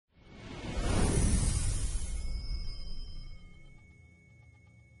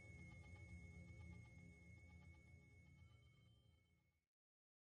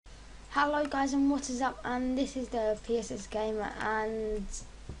Hello guys, and what is up? And this is the ThePsxgamer, and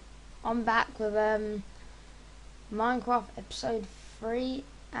I'm back with Minecraft episode 3.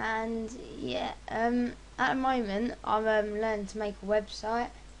 And yeah, at the moment I'm learning to make a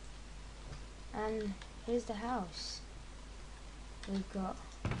website, and here's the house. We've got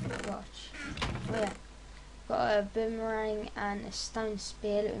a boomerang and a stone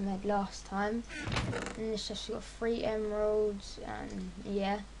spear that we made last time, and it's just got 3 emeralds and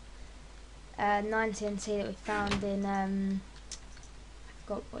yeah. 9 TNT that we found in I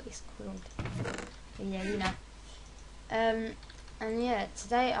forgot what it's called, but yeah, you know. And yeah,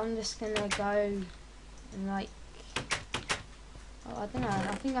 today I'm just gonna go and I don't know,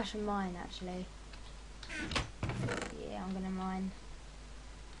 I think I should mine actually. Yeah, I'm gonna mine.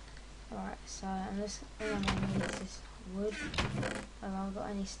 Alright, so I'm gonna need this wood. Have I got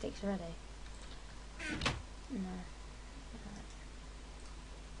any sticks ready? No.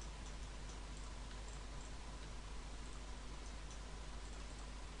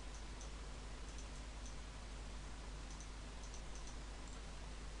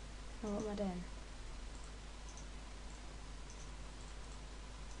 Oh, what am I doing?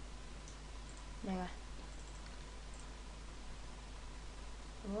 There we go.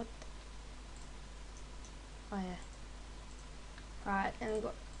 What? Oh yeah. Right, then we've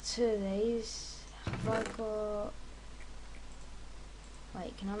got 2 of these. Have I got...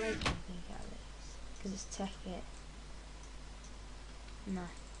 Wait, can I make anything out of this? Because it's Tekkit. No.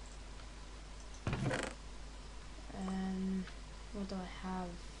 What do I have?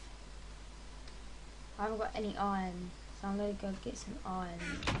 I haven't got any iron, so I'm gonna go get some iron.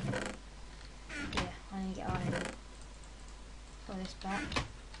 Yeah, I need to get iron for this back.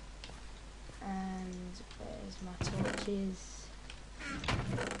 And where's my torches?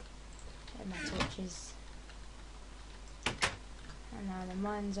 Get my torches. And now the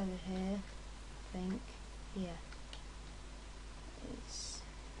mine's over here, I think. Yeah. Let's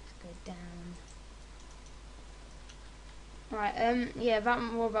go down. Right, yeah,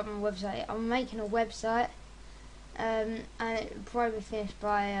 more about my website. I'm making a website, and it'll probably be finished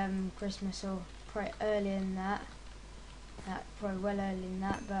by Christmas, or probably earlier than that. Probably well earlier than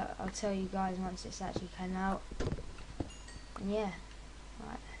that, but I'll tell you guys once it's actually came out. And yeah,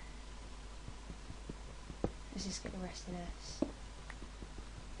 right. Let's just get the rest of this.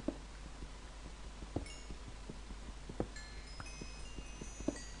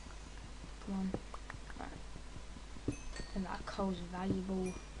 Come on. And that coal's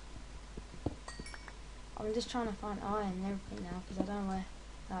valuable. I'm just trying to find iron and everything now, because I don't know where.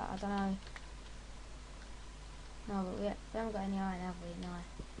 I don't know. No, but we haven't got any iron, have we? No.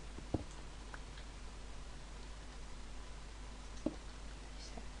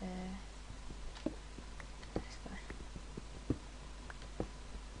 Set there. Let's go.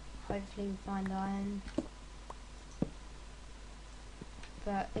 Hopefully we find iron.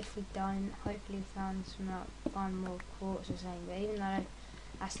 But if we don't, hopefully we find more quartz or something. But even though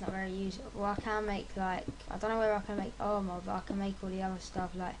that's not very useful, well, I can make like, I don't know whether I can make armor, but I can make all the other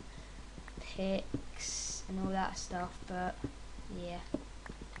stuff like picks and all that stuff. But yeah,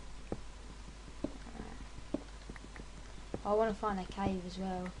 I want to find a cave as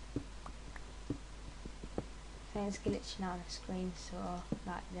well. I think it's glitching out on the screen, sort of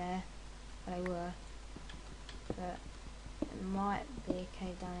like there, where they were. But it might be a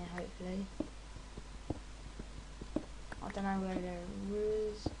cave down here, hopefully. I don't know where there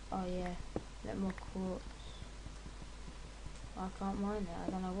is. Oh yeah, a bit more quartz. I can't mine it. I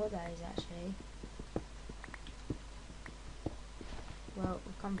don't know what that is actually. Well,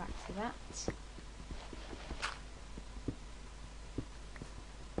 we'll come back to that.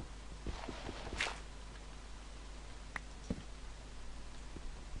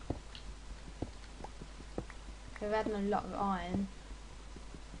 We've had a lot of iron,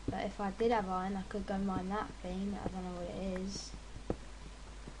 but if I did have iron, I could go mine that thing. I don't know what it is.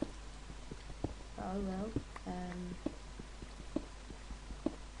 Oh well.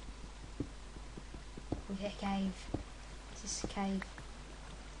 We hit a cave. Is this a cave?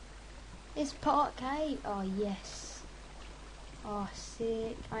 It's part cave. Oh yes. Oh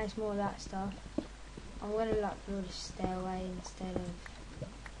sick. Oh, it's more of that stuff. I'm gonna like build a stairway instead of.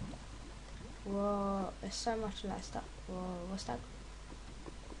 Whoa, there's so much of that stuff. Whoa, what's that?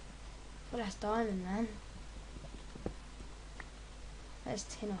 Well, that's diamond, man. There's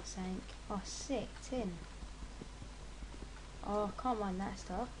tin or something. Oh, sick, tin. Oh, I can't mine that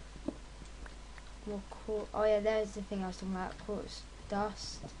stuff. More quartz. Oh yeah, there's the thing I was talking about. Quartz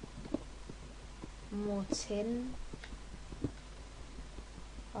dust. More tin.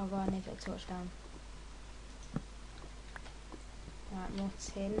 Oh god, I need to put a torch down. Right, more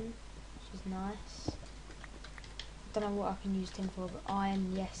tin. which is nice. Don't know what I can use tin for, but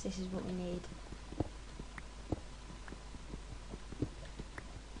iron, yes, this is what we need.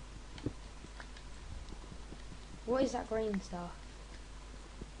 What is that green stuff?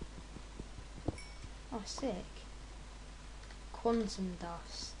 Oh, sick. Quantum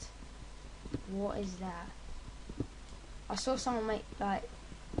dust. What is that? I saw someone make like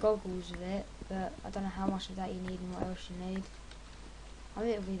goggles with it, but I don't know how much of that you need and what else you need. I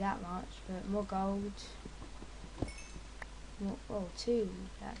think it'll be that much, but more gold. More, oh, 2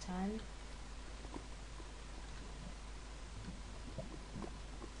 that time.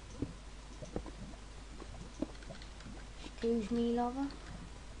 Excuse me, lover.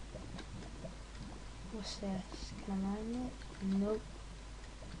 What's this? Can I mine it? Nope.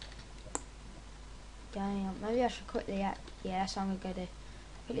 Damn. Maybe I should quickly yeah, that's what I'm gonna go do.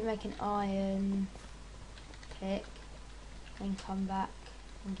 Quickly make an iron pick, then come back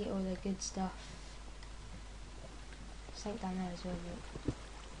and get all the good stuff. Same down there as well, but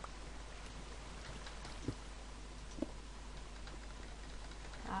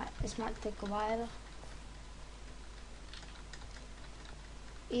alright, this might take a while.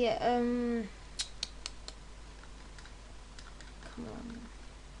 Yeah, come on.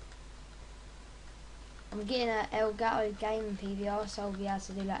 I'm getting an Elgato gaming PVR, so I'll be able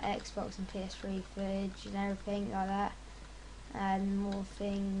to do like Xbox and PS3 footage and everything like that, and more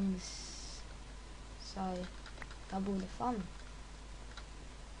things. So double the fun.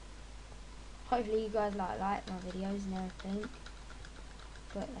 Hopefully you guys like my videos and everything,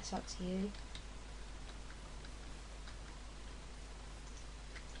 but that's up to you.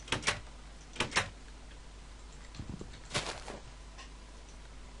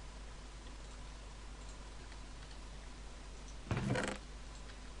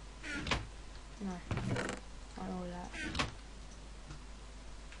 No, not all that.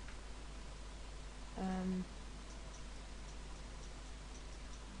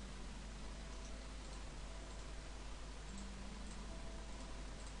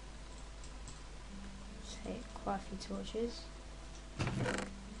 Take quite a few torches.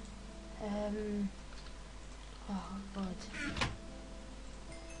 Oh god.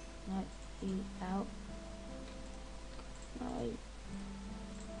 No, you out. No.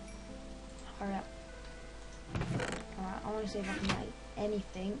 Hurry up. Alright, I want to see if I can make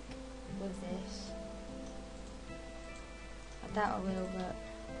anything with this. I doubt I will, but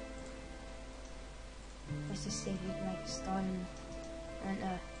let's just see if we can make a stone and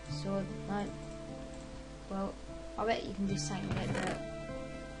a sword. No. Well, I bet you can do something with it,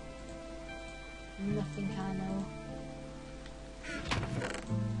 but nothing can know.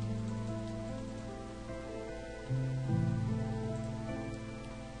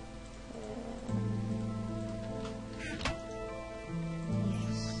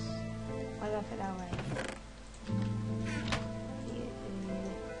 Yes. I love it that way.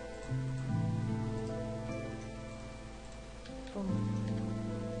 Boom.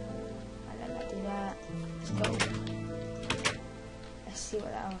 I let that do that. Let's go. Let's see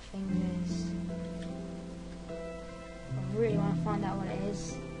what that other thing is. I really want to find out what it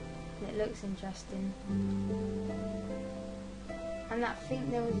is. It looks interesting. And that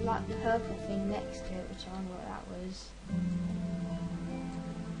thing, there was like a purple thing next to it, which I wonder what that was.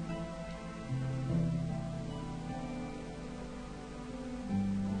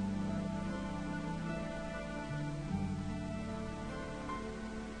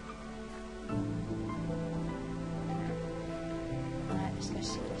 Alright, let's go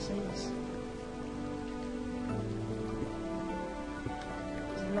see what this is.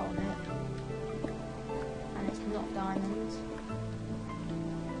 There's a lot of it. And it's not diamonds.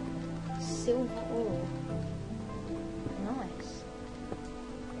 Silver ore. Nice.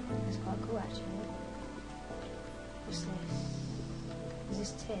 That's quite cool actually. What's this? Is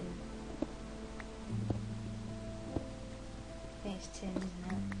this tin? I think it's tin, isn't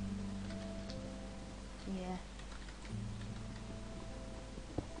it? Yeah.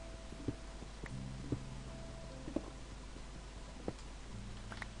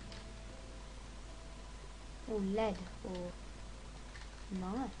 Oh, lead ore.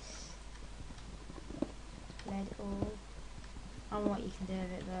 Nice. Lead ore. I don't know what you can do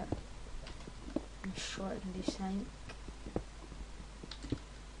with it, but I'm sure it can do something.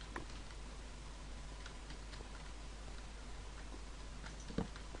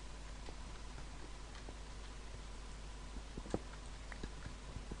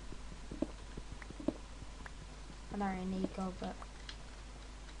 I don't really need gold, but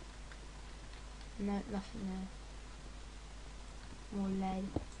no, nothing there. More lead.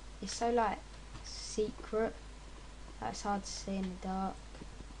 It's so like secret. It's hard to see in the dark.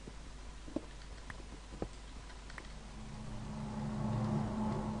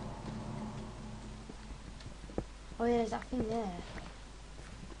 Oh yeah, there's that thing there.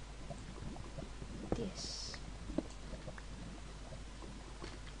 This.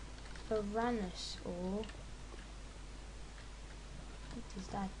 Tyrannosaur. What is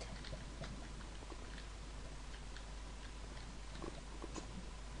that?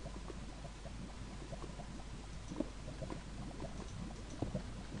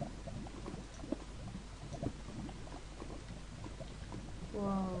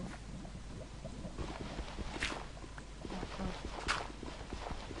 Whoa. Oh god.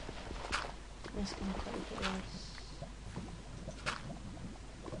 I'm just gonna quickly get this.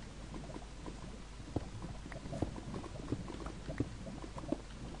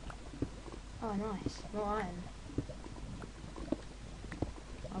 Oh nice. More iron.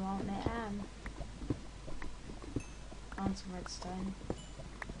 I want it and some redstone.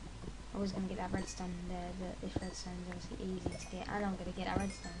 I was going to get that redstone there, but this redstone is obviously easy to get, and I'm going to get that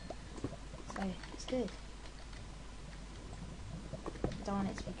redstone. So, it's good. I don't want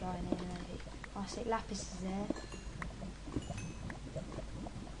it to be going in and over. Oh, I see lapis is there.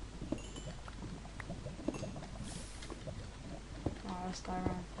 Oh, let's go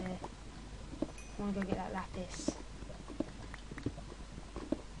around here. I want to go get that lapis.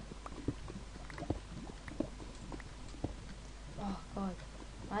 Oh god,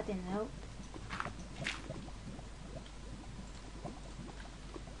 that didn't help.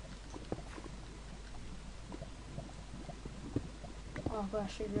 Oh god, I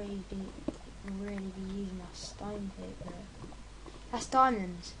should really be using my stone pick, but that's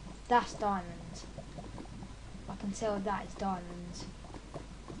diamonds. That's diamonds. I can tell that is diamonds.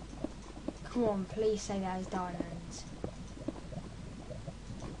 Come on, please say that is diamonds.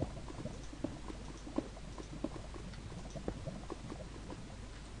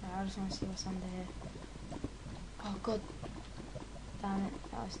 I just want to see what's under here. Oh god. Damn it,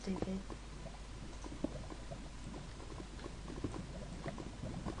 that was stupid.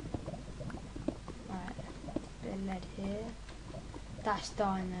 Right, bit of lead here. That's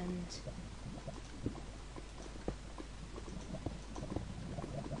diamond.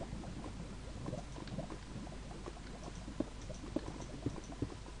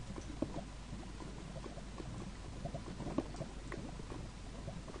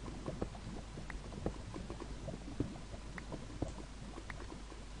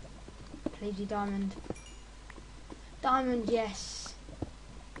 Please be diamond. Diamond, yes.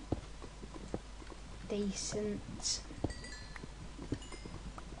 Decent.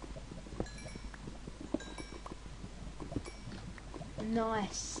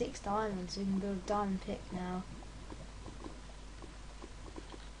 Nice, 6 diamonds. We can build a diamond pick now.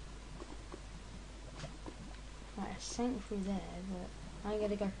 Right, I sank through there, but I ain't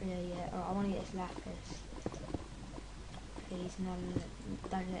gonna go through there yet. Oh, I want to get this lapis. Please, no,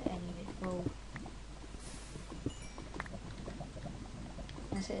 don't let any of it fall.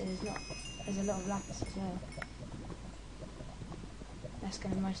 That's it. There's a lot of lapis as well. That's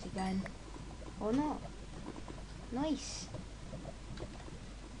gonna mostly go in, or not. Nice.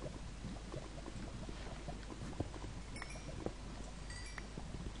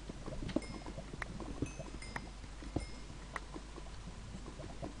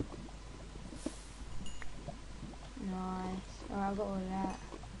 Nice. Alright, I've got all of that.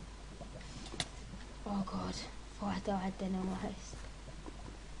 Oh god, thought I died then almost.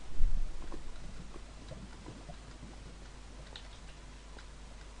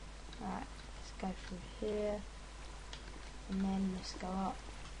 Alright, let's go through here. And then let's go up.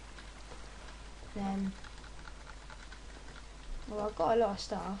 Then, well, I've got a lot of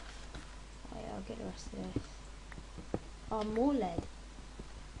stuff. Oh yeah, I'll get the rest of this. Oh, more lead.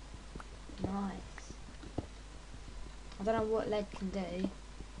 Nice. I don't know what lead can do.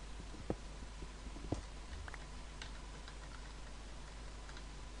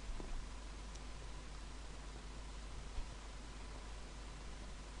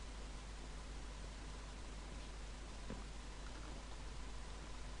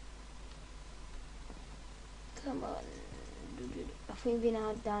 Come on. I think we've been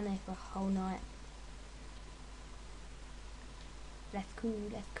out down there for a whole night. That's cool,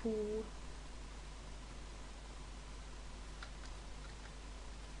 that's cool.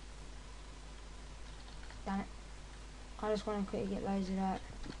 Damn it. I just want to quickly get loads of that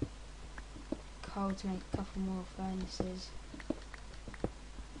coal to make a couple more furnaces.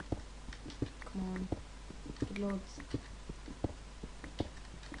 Come on. Good lord.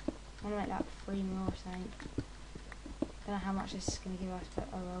 I want to make like 3 more or something. Don't know how much this is going to give us, but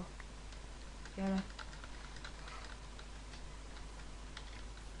oh well. YOLO.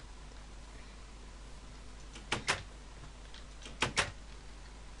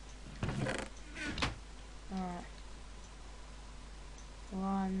 Alright.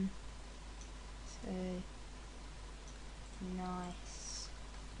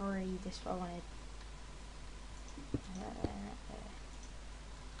 this is what I wanted.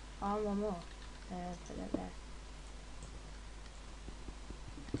 Oh, one more. Put that there.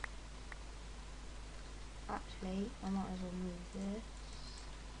 Actually, I might as well move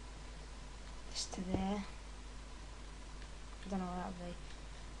this to there. I don't know what that would be,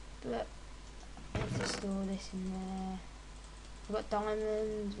 but I have to store this in there. We've got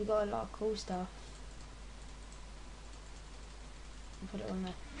diamonds, we've got a lot of cool stuff. I'll put it on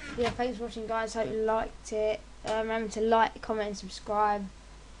there. Yeah, thanks for watching, guys. Hope you liked it. Remember to like, comment and subscribe.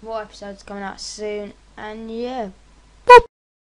 More episodes coming out soon. And yeah,